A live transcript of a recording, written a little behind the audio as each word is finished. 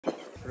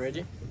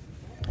Ready?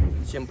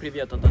 Всем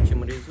привет, это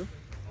Team Rizu.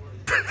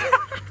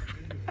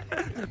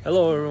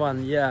 Hello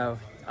everyone, yeah,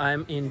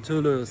 I'm in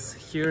Toulouse.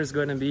 Here's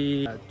gonna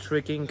be a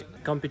tricking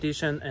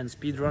competition and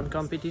speedrun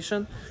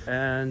competition,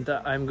 and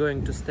I'm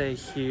going to stay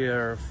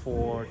here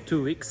for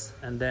 2 weeks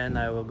and then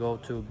I will go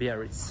to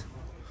Biarritz.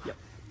 Yep.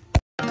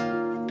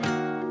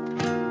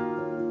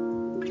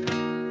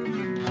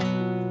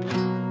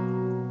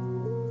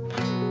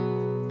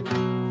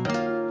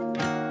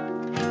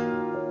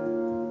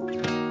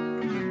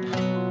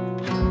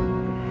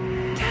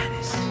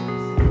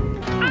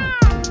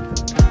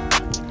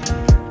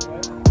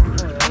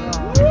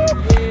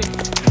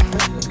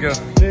 Go.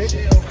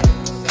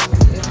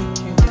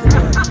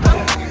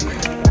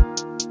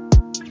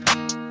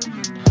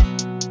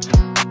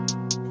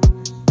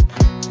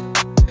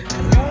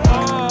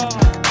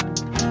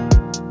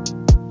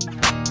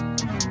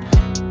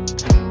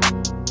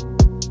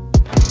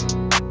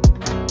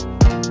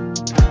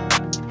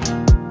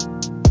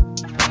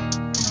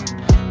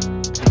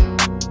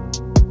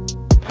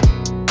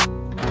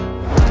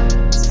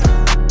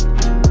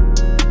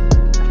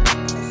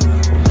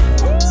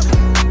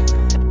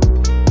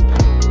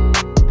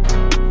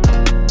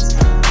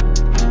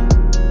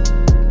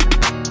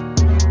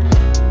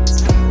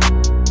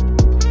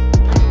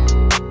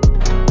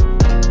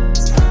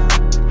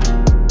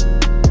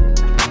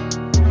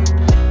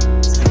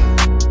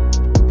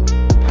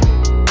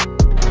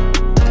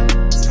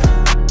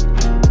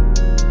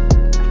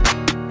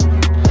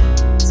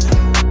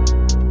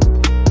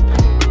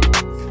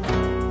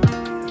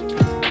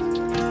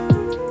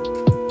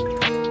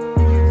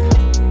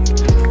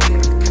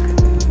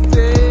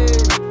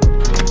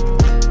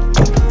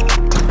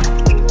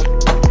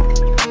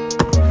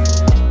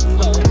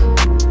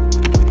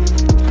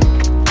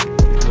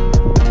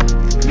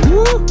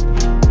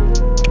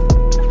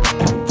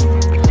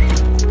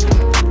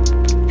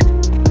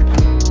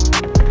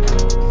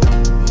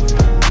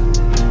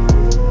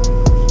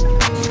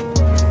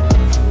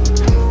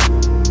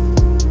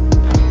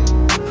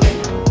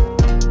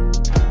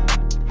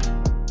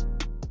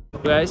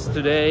 Guys,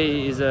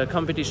 today is a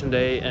competition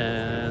day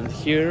and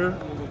here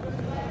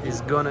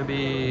is gonna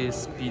be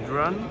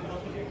speedrun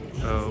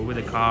with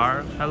a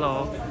car.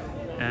 Hello.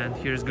 And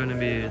here's gonna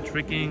be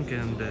tricking,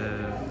 and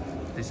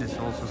this is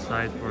also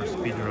site for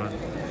speedrun.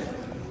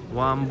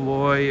 One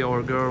boy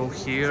or girl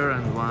here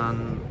and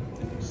one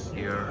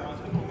here.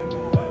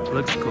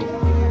 Looks cool.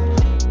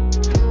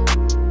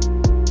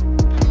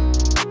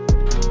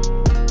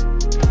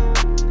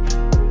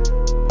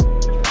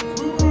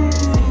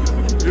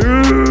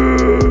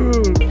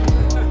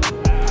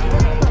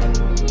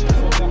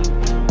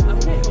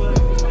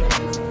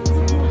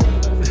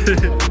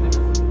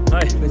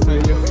 Hi, nice to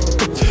meet you.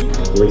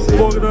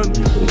 Bogdan.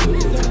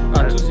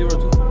 202.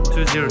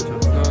 202.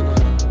 No.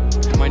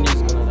 My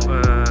knee's gonna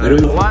die.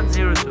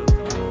 102.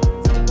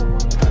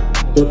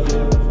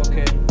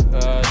 Okay.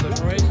 Don't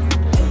race?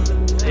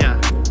 Yeah,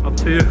 up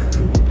to you.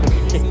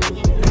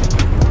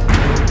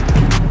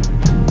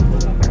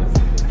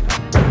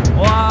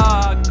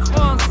 Wow,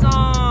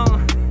 croissant!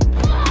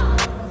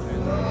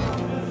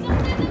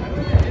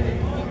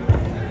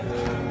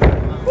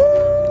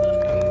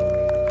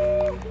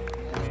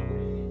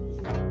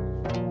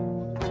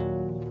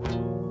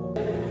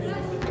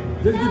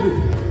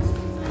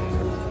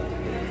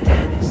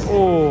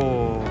 Oh.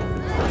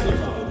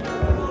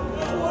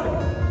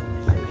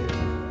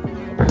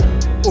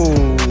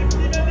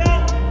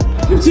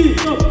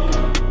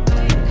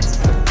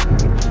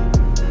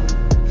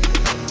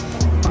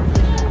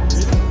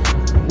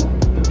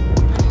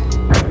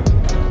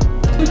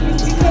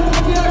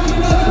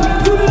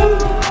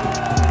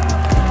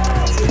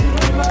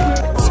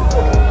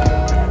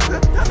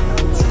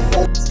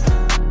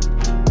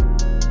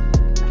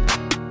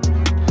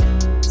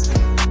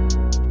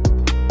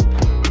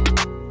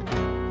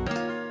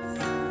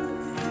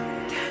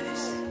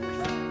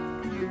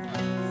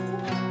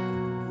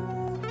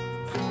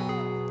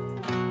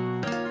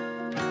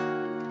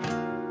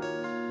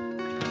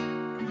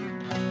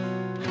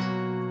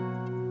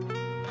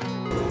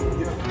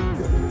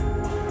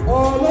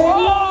 Oh.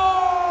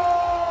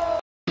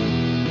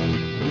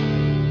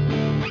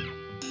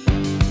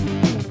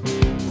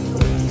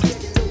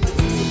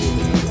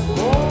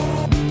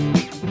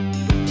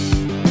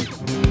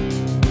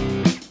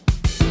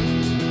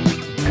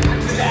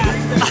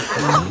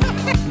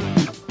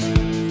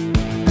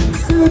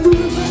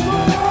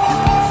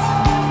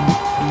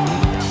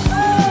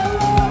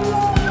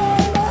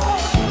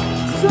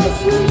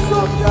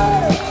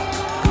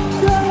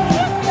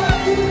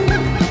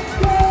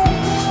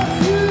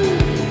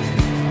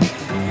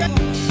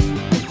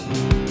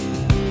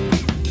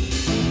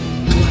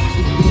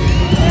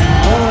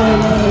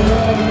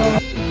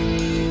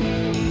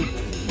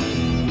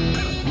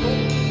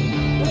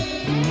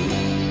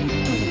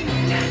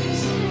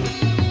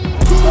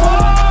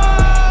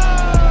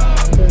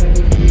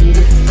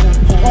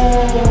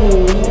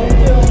 Oh!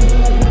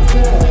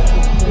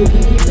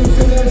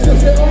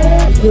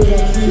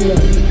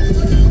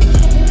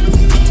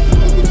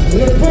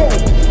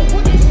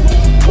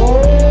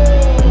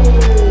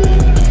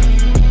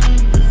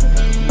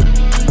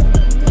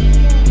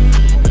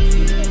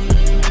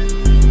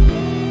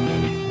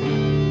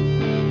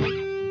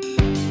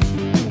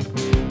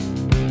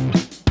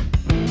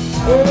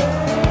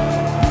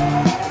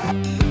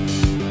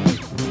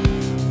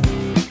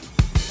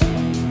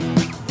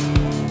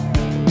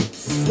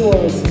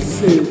 force,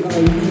 c'est la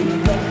ligne.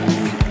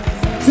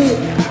 C'est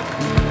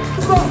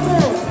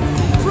Parkour,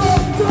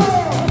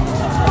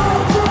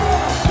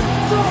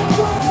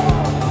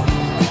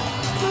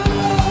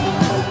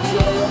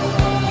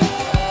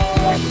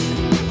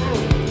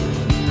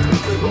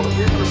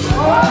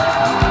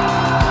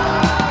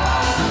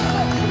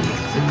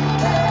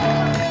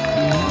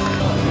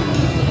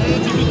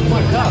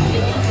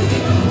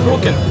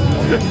 Broken.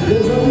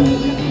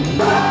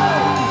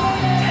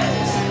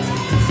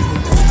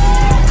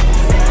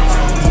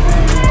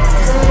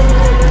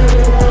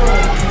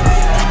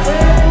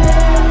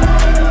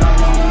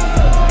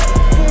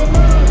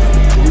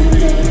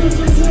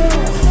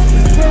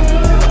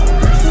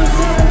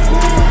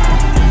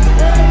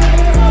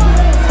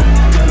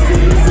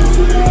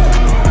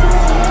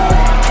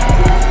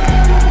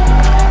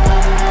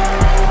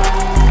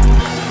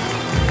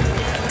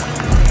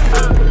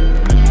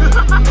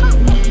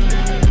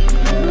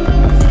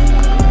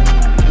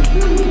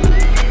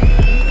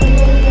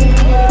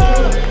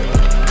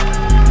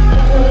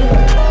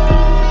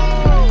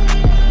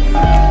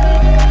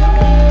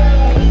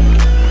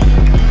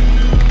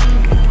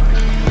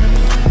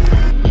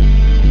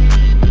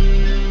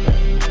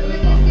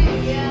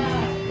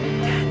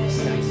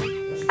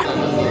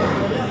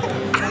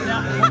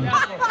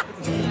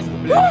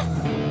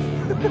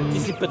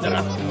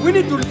 We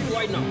need to leave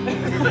right now.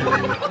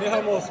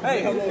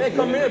 Hey,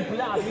 come here,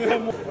 please.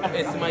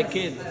 It's my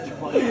kid.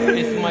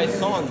 It's my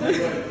son.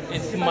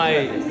 It's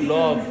my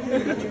love.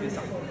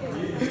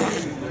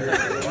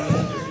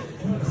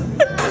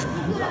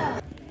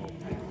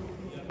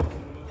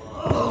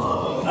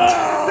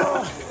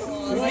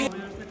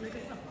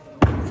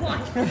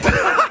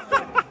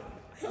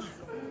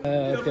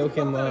 T'es ok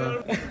moi.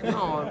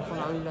 Non,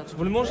 tu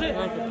veux le manger?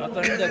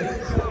 Attends, une demi.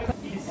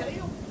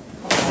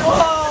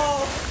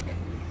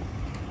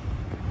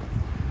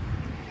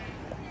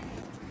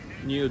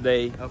 New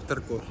day, After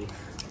coffee.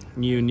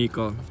 new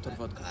Nico. After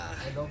vodka.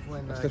 I love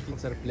when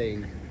kids are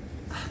playing.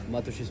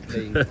 Matush is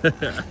playing.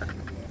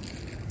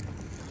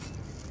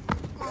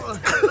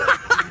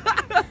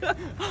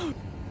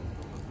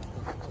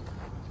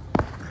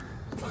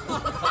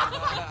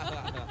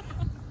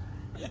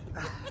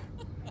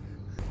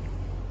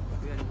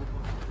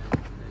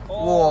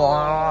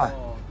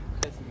 Wow.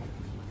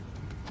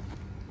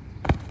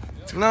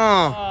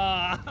 No.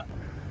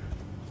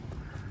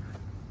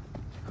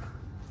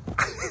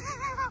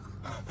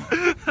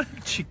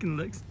 Chicken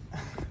legs.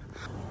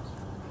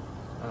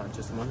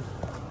 Just one.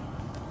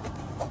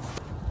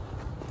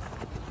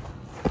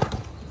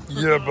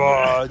 Yeah,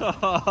 bud.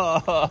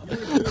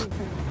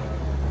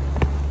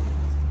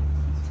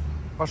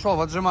 Пошел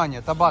в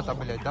отжимание, табата,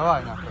 блядь,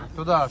 давай нахуй.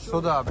 Туда,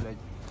 сюда, блядь.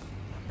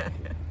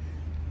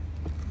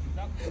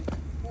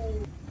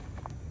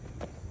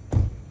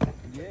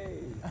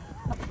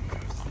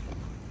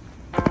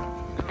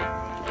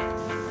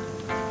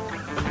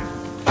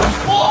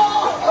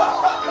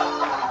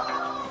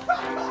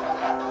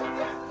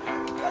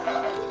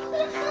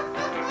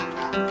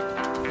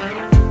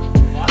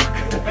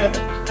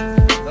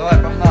 Давай,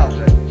 погнал,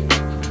 блядь.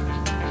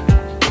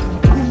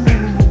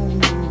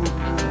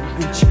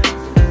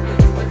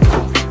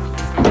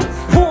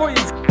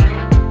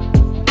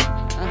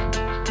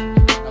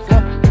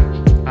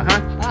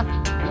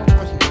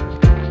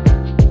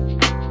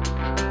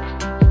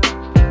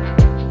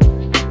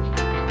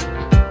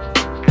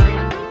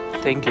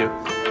 Thank you.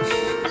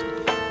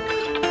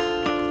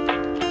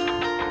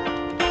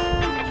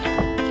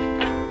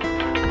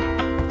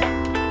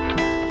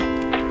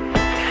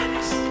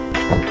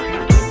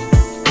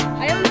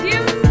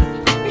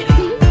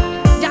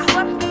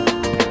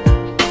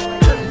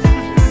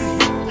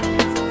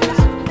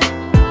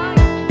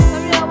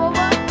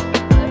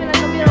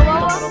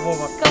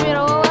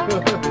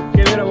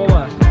 Kamera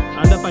boba.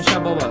 Anda pasha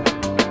boba.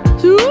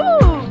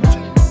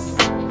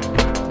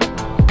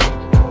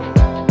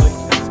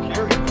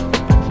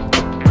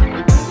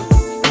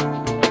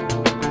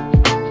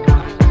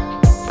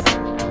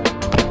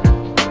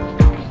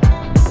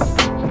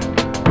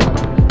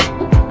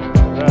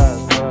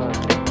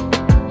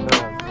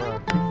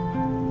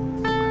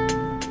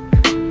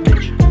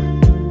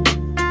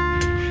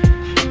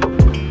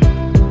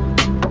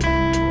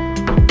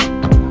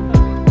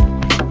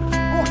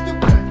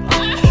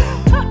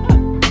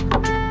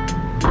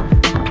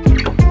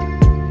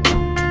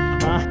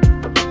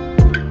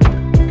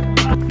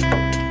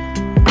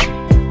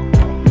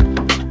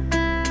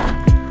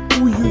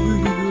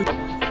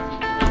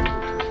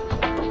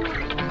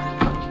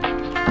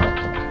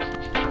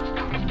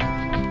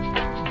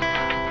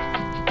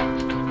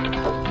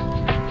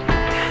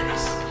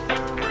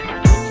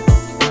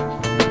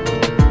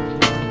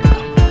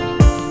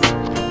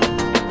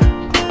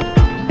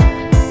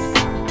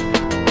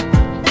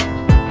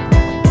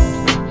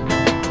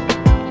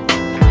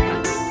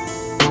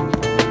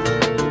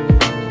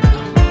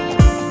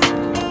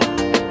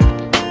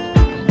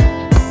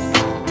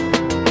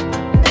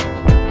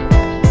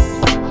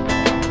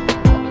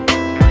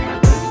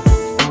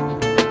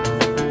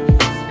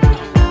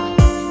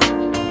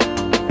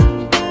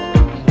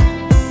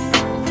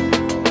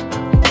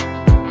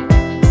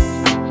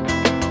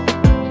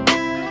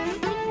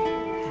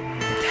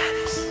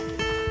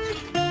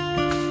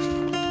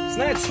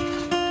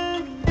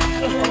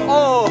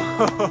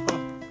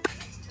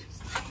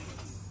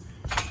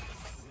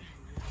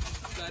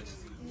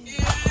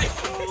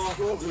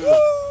 Oh,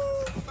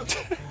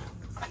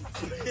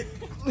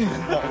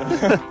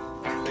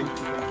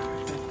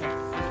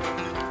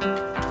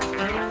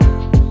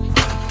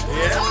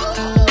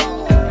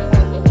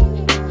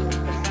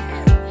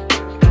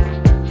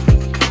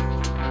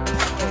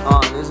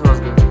 this was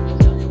good.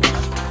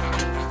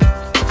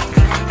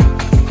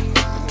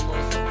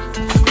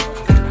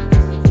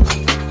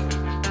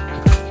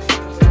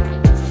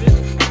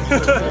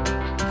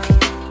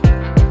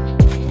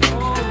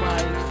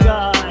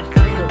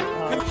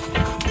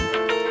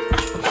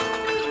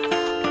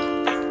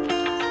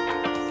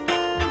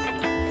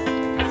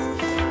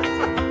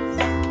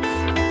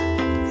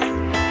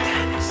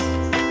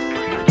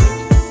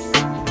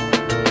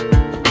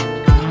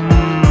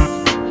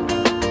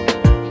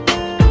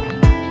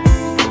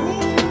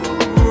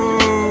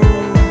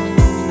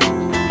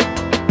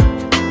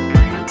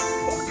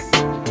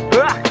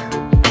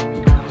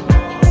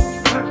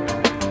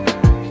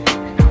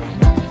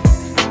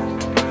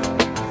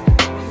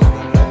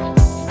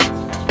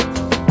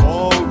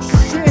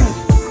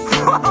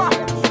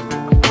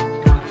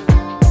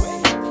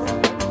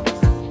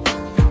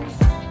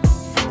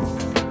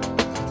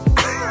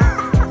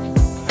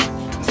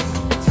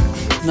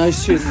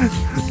 Nice shit.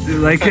 Do you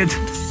like it?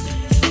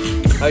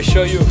 I'll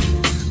show you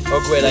how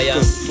great I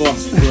am.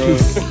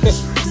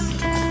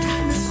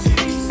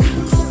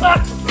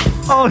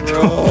 Oh, the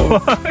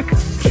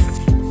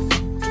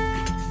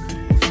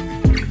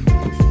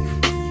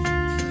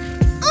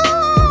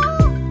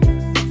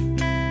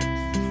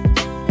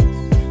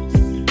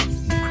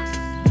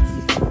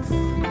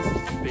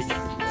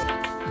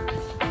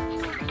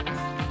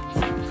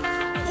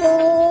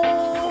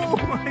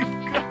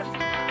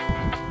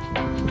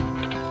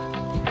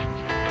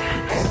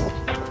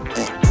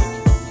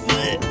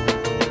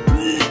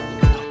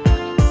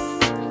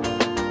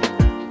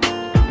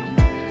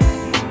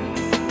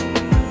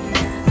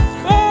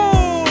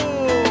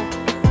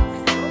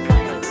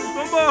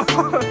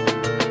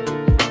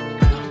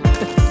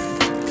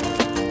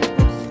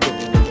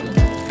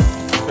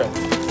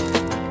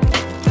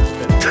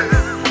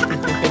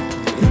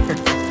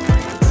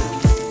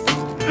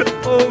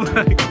Oh my god! Oh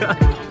my god!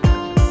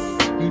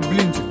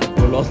 Блинчик. A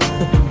lot.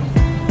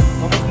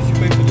 How much did you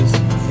pay for this?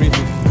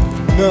 350.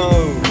 No,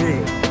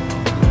 really.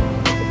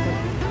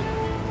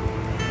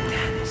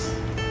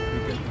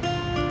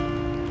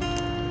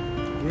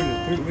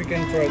 Really? We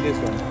can try this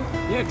one.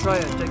 Yeah, try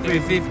it. Take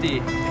 350.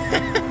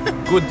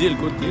 Good deal,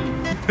 good deal.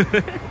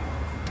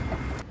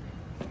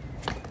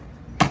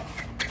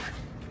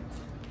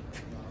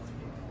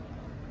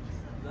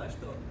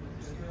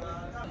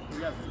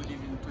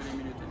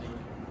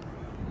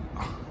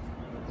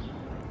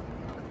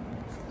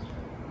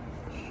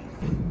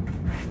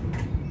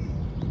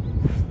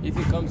 If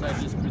he comes, I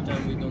just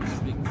pretend we don't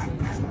speak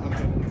French.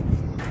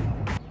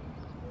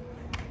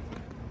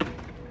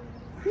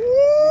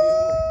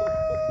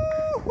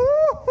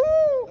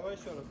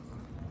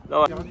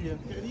 Давай.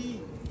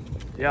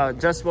 Yeah,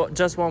 just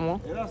one more.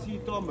 Et là, s'il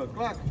tombe,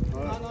 clac.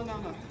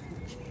 Non.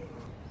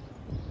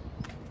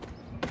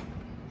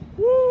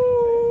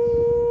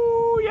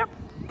 Woo! Yep.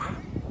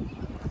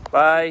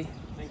 Bye.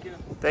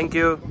 Thank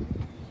you.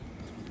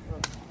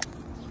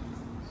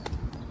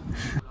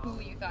 Who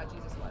you thought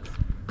Jesus was.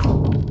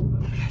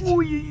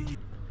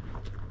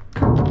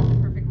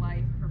 Perfect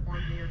life,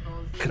 performed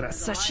miracles.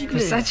 Красавчик,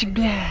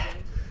 бля.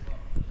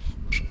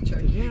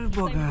 Веришь в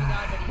Бога?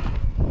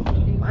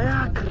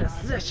 Моя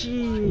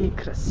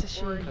красавчик.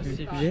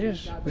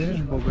 Веришь в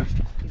Бога?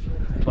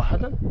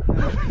 Богдан?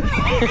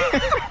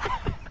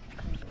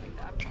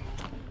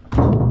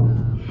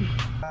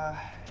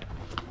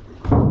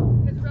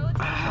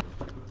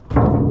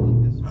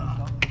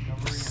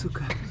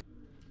 Сука.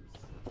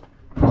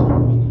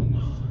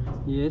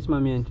 Есть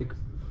моментик.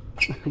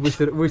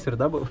 Высер,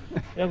 да, был?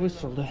 Я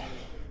выстрел, да.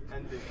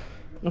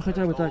 Ну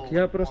хотя бы так.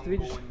 Я просто,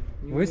 видишь...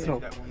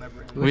 Выстрел?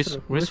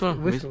 Выстрел?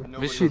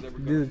 Shit,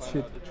 did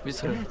shit.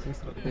 Выстрел.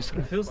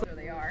 So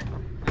they are.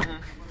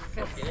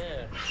 Because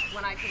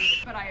when I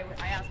came, but I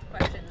asked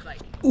questions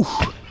like.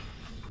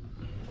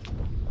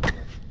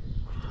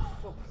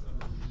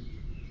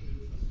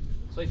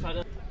 So if I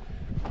don't...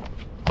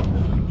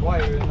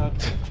 Why you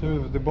not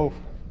do the both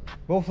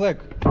leg?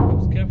 I'm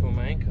scared for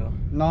my ankle.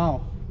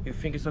 No. You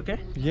think it's okay?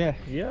 Yeah.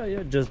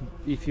 Yeah. Just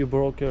if you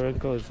broke your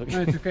ankle, it's okay.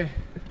 No, it's okay.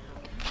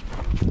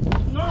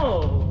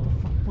 No!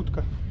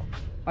 Putka.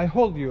 I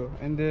hold you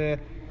and you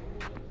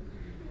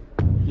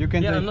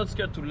can. Yeah, take... I'm not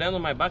scared to land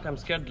on my back. I'm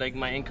scared like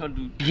my ankle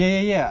do.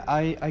 Yeah.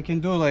 I can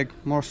do like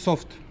more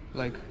soft,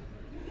 like.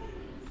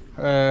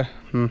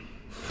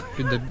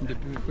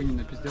 Хуйни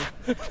напиздел.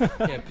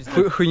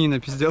 Хуйни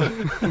напиздел.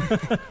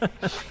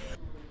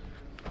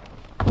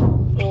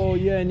 Oh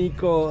yeah,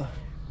 Nico.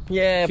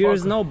 Yeah,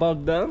 Here's no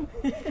Bogdan.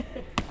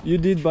 You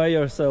did by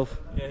yourself.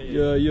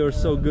 Yeah. You're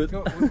so good.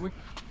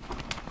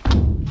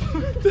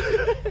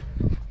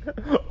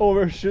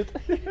 Overshoot.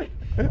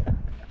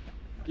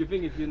 You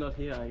think if you're not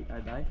here, I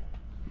die?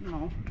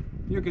 No,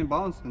 you can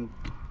bounce and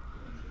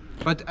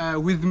But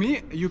with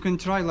me, you can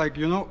try like,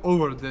 you know,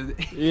 over the...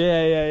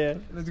 Yeah.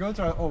 Let's go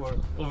try over.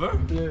 Over?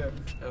 Yeah.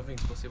 I don't think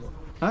it's possible.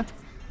 Huh?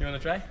 You wanna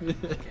try?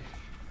 Okay.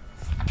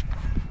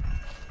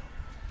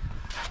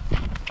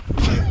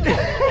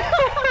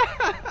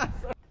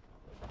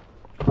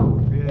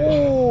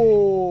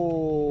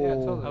 Oh! Yeah,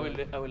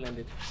 totally. I will land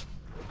it.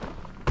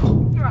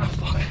 You're on.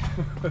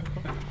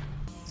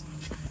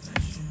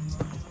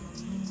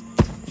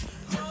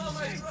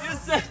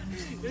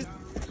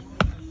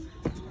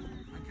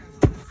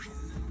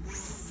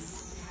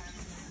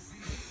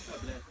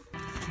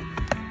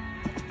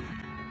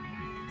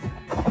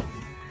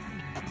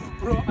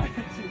 Bro, I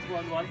think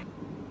 1-1.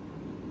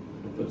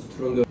 But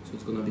stronger, so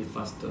it's gonna be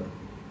faster.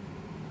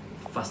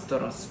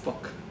 Faster as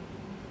fuck.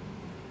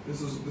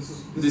 This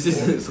This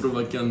is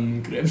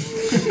Slovakian creme.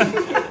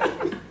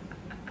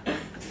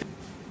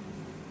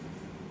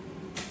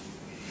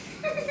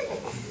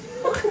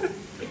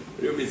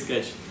 Real big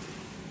sketch.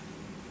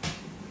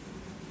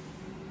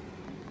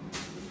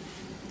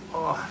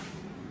 Oh.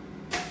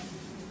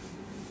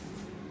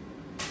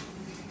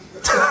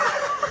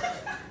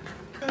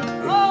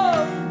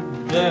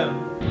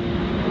 Damn.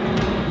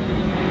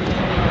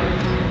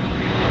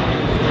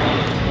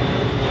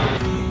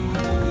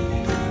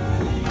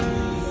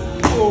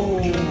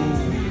 Oh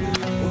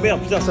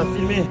merde, putain, ça a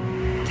filmé.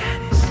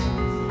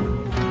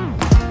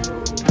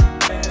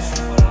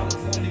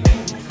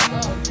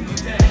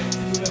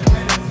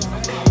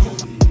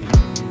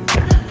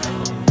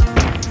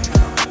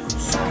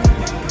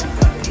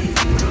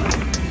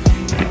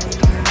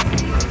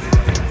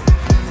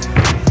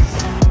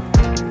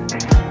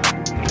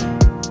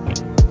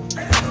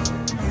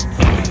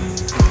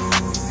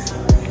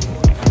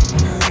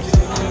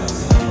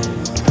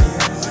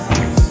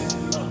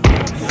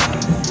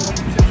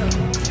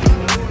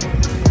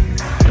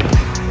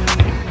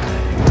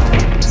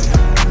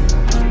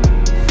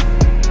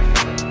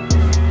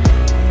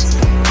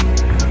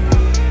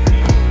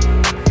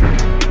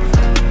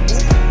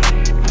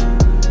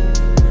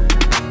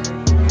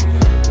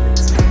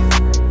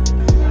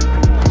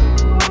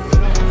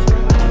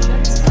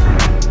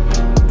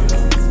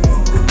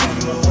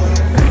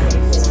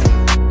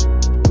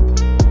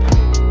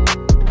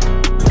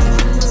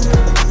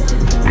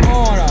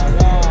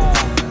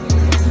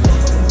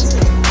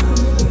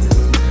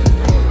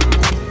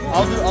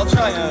 I'll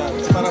try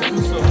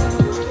Paracuso.